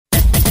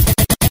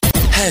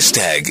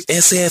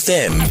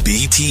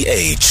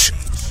#SAFMBTH.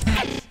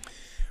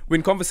 We're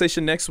in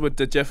conversation next with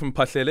Jeff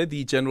Mphahlele,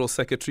 the General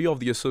Secretary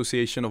of the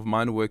Association of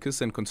Mineworkers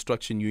and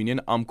Construction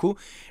Union, AMCU.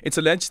 It's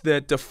alleged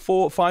that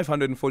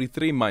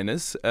 543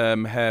 miners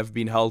have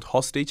been held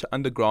hostage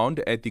underground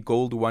at the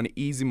GoldOne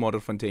Easy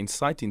Modderfontein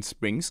site in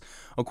Springs.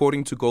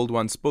 According to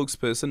GoldOne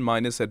spokesperson,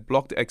 miners had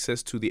blocked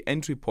access to the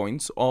entry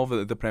points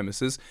of the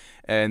premises,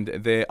 and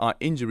there are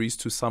injuries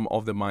to some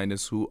of the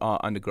miners who are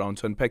underground.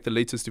 To unpack the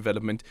latest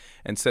development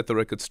and set the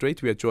record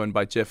straight, we are joined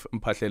by Jeff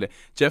Mphahlele.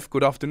 Jeff,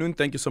 good afternoon.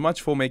 Thank you so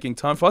much for making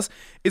time for us.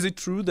 Is it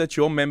true that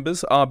your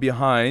members are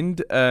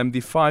behind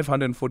the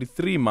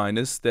 543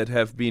 miners that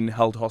have been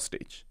held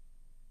hostage?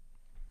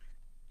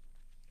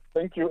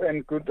 Thank you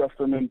and good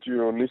afternoon to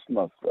your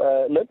listeners.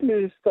 Let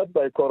me start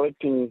by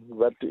correcting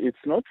that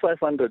it's not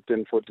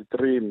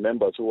 543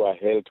 members who are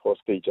held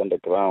hostage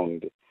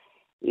underground.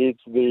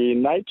 It's the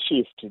night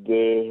shift,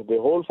 the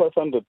whole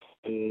 500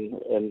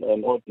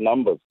 and odd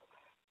numbers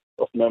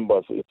of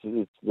members.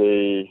 It's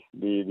the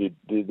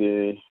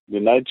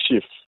night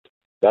shift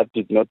that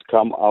did not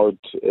come out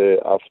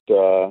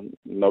after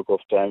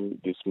knock-off time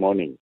this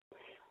morning.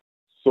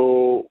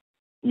 So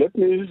let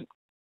me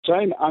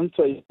try and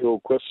answer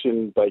your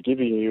question by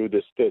giving you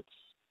the stats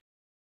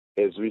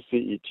as we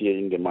see it here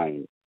in the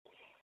mine.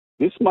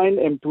 This mine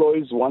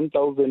employs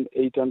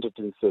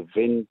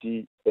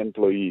 1,870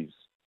 employees.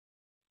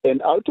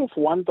 And out of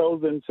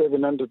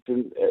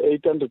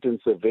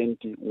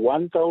 1,870,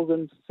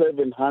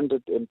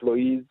 1,700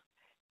 employees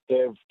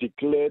have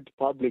declared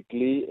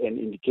publicly and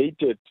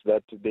indicated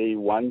that they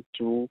want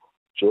to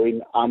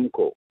join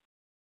AMCU.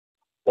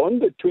 On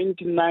the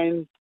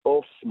 29th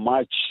of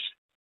March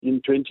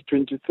in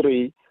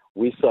 2023,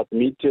 we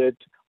submitted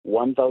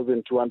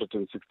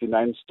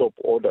 1,269 stop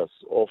orders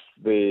of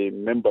the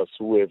members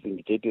who have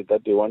indicated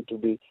that they want to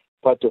be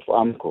part of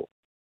AMCU.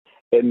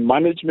 And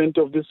management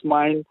of this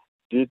mine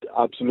did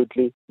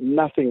absolutely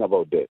nothing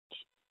about that.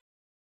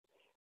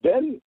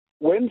 Then,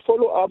 when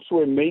follow-ups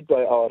were made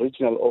by our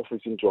regional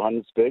office in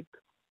Johannesburg,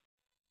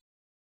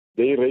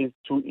 they raised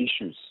two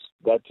issues: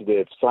 that they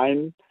have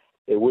signed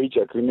a wage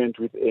agreement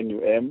with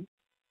NUM,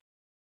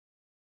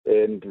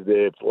 and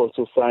they've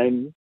also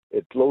signed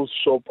a closed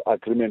shop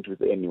agreement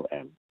with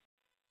NUM.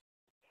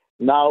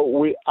 Now,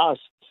 we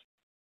asked,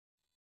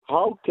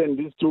 how can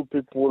these two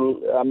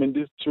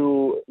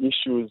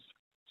issues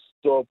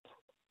stop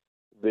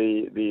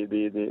the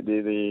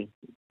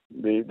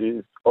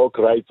org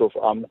rights of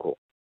AMCU?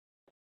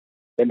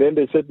 And then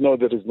they said, no,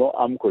 there is no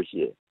AMCU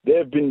here. They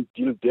have been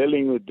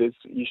dealing with this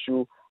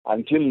issue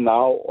until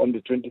now on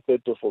the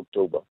 23rd of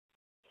October.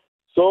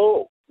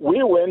 So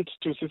we went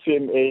to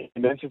CCMA,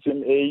 and then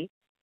CCMA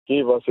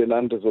gave us a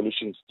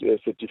non-resolution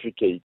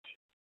certificate.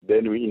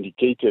 Then we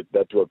indicated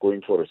that we were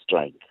going for a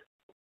strike.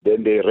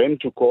 Then they ran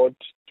to court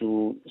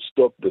to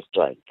stop the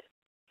strike.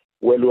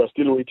 Well, we are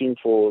still waiting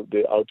for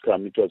the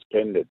outcome. It was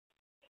pending.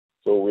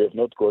 So we have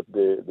not got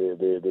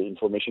the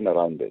information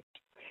around it.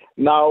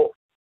 Now,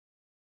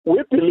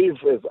 we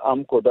believe as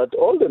AMCU that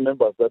all the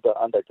members that are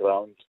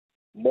underground,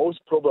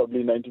 most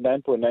probably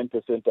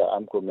 99.9% are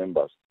AMCU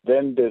members.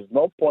 Then there's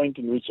no point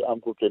in which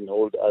AMCU can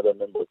hold other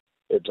members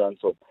at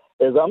ransom.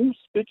 As I'm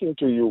speaking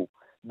to you,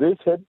 this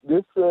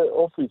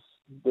office,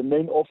 the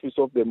main office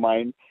of the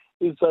mine,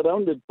 is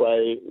surrounded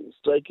by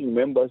striking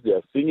members. They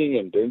are singing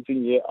and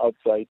dancing here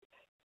outside.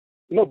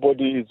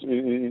 Nobody is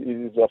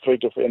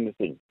afraid of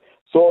anything.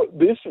 So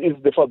this is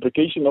the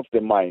fabrication of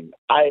the mine.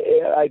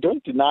 I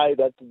don't deny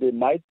that there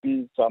might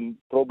be some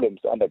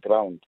problems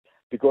underground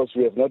because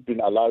we have not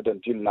been allowed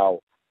until now.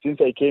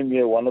 Since I came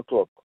here 1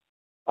 o'clock,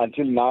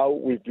 until now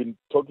we've been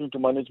talking to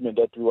management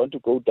that we want to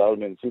go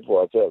down and see for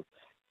ourselves.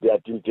 They are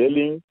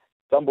detailing.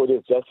 Somebody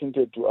has just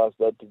hinted to us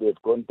that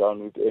they've gone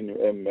down with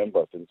NUM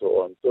members and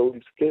so on. So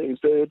we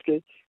say,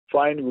 okay,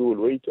 fine, we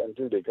will wait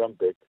until they come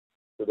back,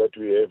 so that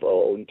we have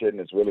our own turn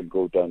as well and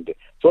go down there.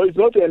 So it's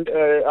not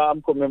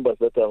AMCU members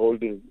that are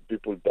holding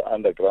people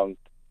underground.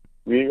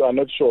 We are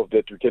not sure of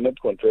that. We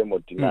cannot confirm or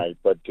deny,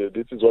 but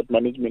this is what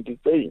management is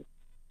saying.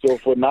 So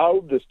for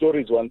now, the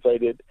story is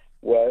one-sided.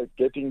 We're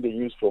getting the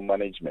news from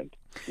management.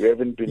 We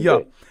haven't been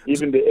there.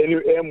 Even the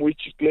NUM,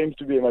 which claims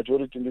to be a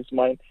majority in this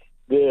mine,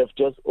 they have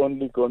just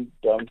only gone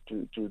down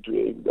to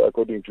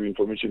according to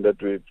information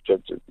that we've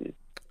just received.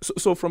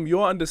 So from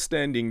your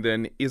understanding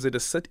then, is it a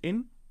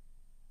sit-in?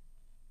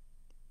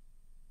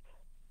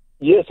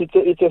 Yes,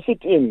 it's a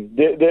sit-in.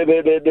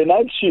 The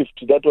night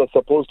shift that was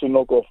supposed to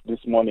knock off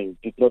this morning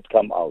did not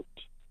come out.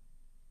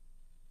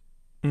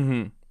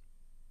 Mm-hmm.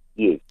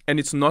 Yes. And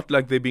it's not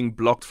like they're being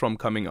blocked from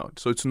coming out.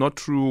 So it's not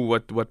true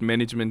what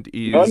management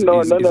is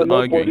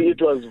arguing.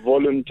 It was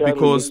voluntary.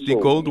 Because the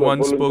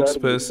GoldOne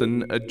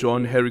spokesperson,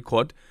 John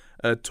Harricourt,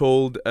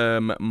 told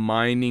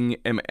Mining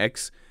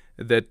MX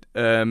that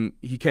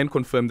he can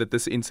confirm that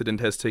this incident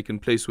has taken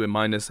place where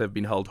miners have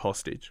been held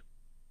hostage.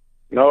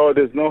 No,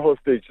 there's no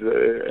hostage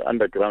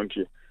underground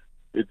here.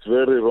 It's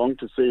very wrong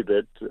to say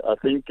that. I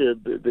think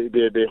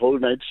the whole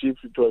night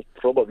shift, it was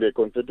probably a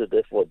concerted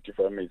effort, if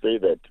I may say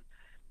that.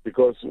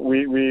 because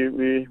we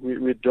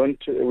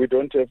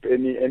don't have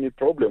any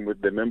problem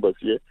with the members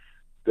here.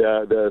 They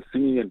are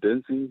singing and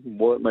dancing.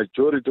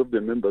 Majority of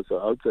the members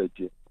are outside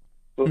here.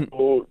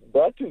 So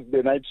that is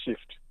the night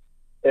shift.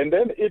 And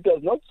then it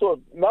does not solve.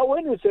 Now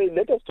when we say,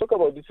 let us talk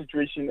about this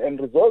situation and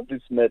resolve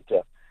this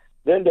matter,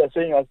 then they're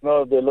saying us,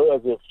 no, the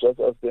lawyers have just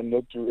asked them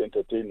not to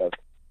entertain us.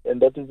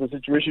 And that is the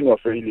situation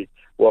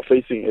we're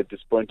facing at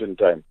this point in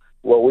time.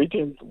 We're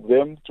waiting for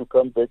them to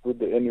come back with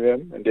the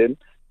NUM, and then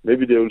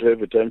maybe they will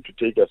have a time to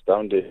take us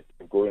down there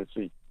and go and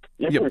see.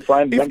 If we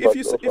find members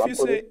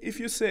if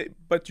you say,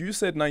 but you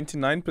said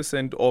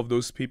 99% of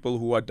those people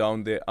who are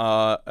down there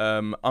are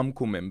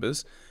AMCU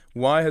members.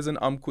 Why hasn't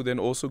AMCU then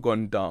also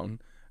gone down?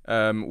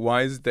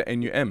 Why is the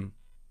NUM?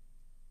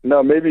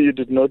 No, maybe you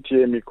did not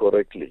hear me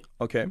correctly.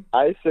 Okay.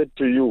 I said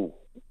to you,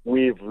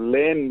 we've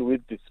learned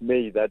with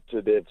dismay that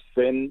they've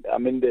sent,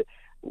 the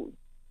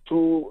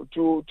two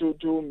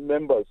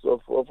members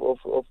of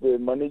the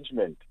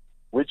management,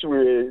 which we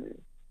were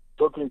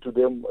talking to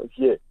them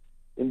here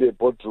in the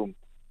boardroom,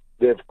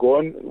 they've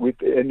gone with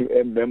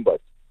NUM members.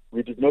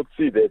 We did not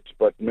see that,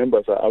 but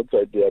members are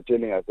outside. They are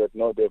telling us that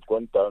no, they've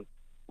gone down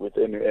with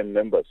NUM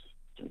members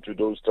to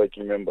those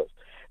striking members.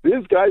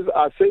 These guys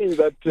are saying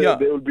that there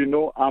will be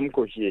no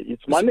AMCU here.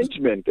 It's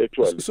management,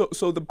 actually.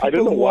 So the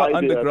people who are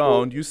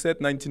underground, you said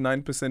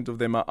 99% of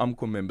them are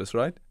AMCU members,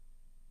 right?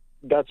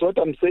 That's what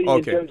I'm saying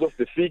in terms of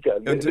the figure.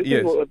 Listen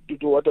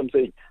to what I'm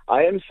saying.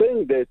 I am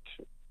saying that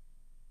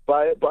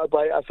by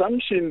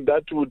assumption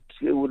that would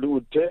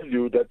tell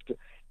you that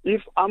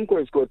if AMCU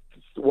has got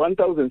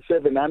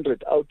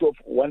 1,700 out of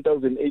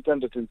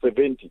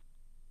 1,870,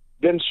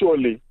 then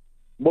surely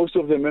most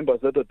of the members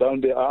that are down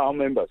there are our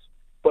members.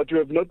 But we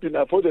have not been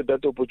afforded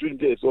that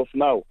opportunity as of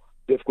now.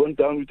 They've gone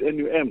down with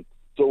NUM.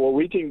 So we're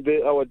waiting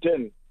there, our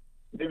turn.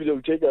 Maybe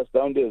they'll take us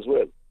down there as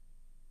well.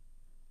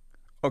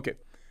 Okay.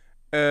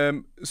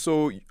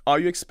 So are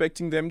you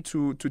expecting them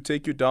to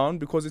take you down?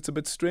 Because it's a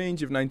bit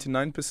strange if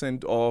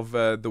 99% of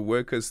the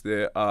workers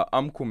there are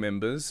AMCU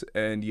members,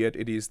 and yet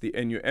it is the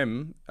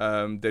NUM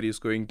that is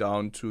going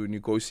down to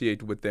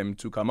negotiate with them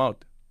to come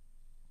out.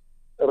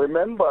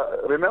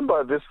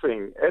 Remember this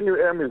thing.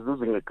 NUM is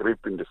losing a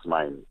grip in this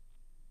mine.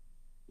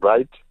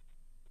 Right?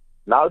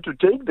 Now to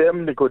take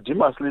them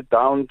nicodemously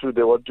down to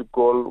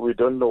we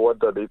don't know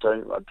what are they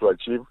trying to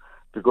achieve,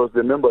 because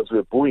the members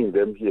were booing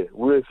them here.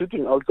 We were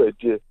sitting outside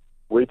here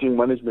waiting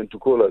management to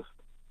call us.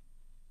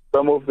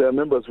 Some of their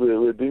members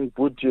were being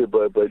put here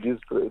by these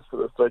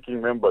striking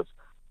members.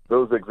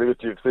 Those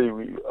executives say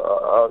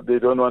they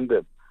don't want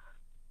them.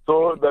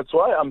 So that's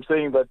why I'm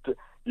saying that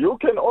you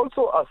can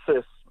also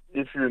assess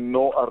if you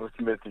know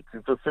arithmetic.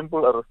 It's a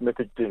simple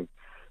arithmetic thing.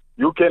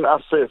 You can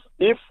assess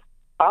if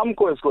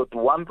AMCU has got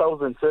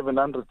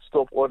 1,700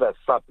 stop orders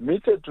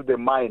submitted to the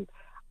mine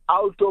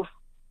out of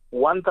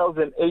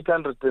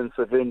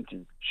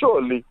 1,870.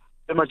 Surely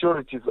the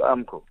majority is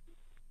AMCU.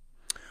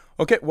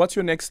 Okay, what's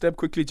your next step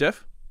quickly,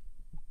 Jeff?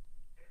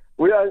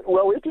 We are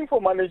waiting for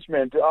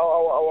management.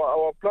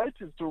 Our plight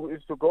is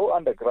to go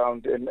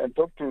underground and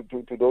talk to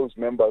those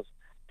members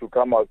to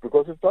come out,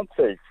 because it's not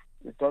safe.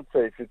 It's not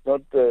safe. It's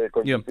not a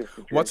conducive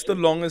situation. What's the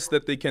longest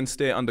that they can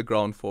stay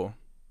underground for?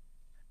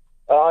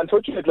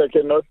 Unfortunately,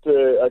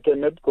 I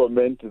cannot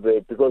comment there,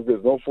 because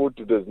there's no food,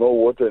 there's no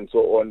water, and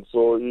so on.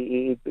 So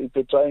it's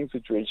a trying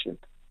situation.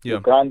 Yeah.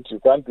 You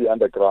can't be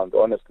underground.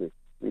 Honestly,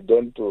 we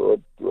don't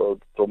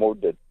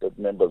promote that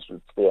members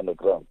should stay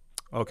underground.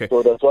 Okay.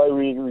 So that's why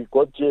we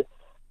got here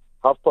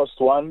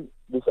 1:30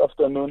 this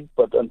afternoon.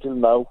 But until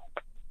now,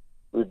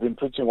 we've been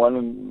preaching one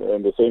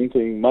and the same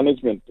thing.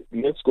 Management,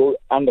 let's go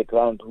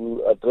underground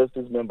to address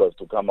these members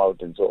to come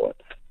out and so on.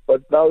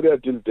 But now they are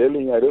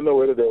dilly-dallying. I don't know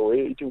whether they're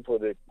waiting for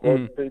the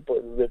court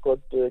paper, the court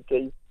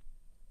case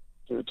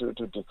to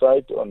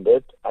decide on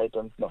that. I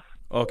don't know.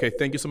 Okay,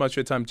 thank you so much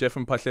for your time. Jeff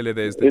Mphahlele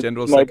there is the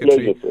General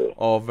Secretary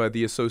of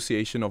the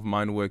Association of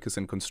Mineworkers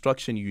and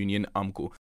Construction Union, AMCU.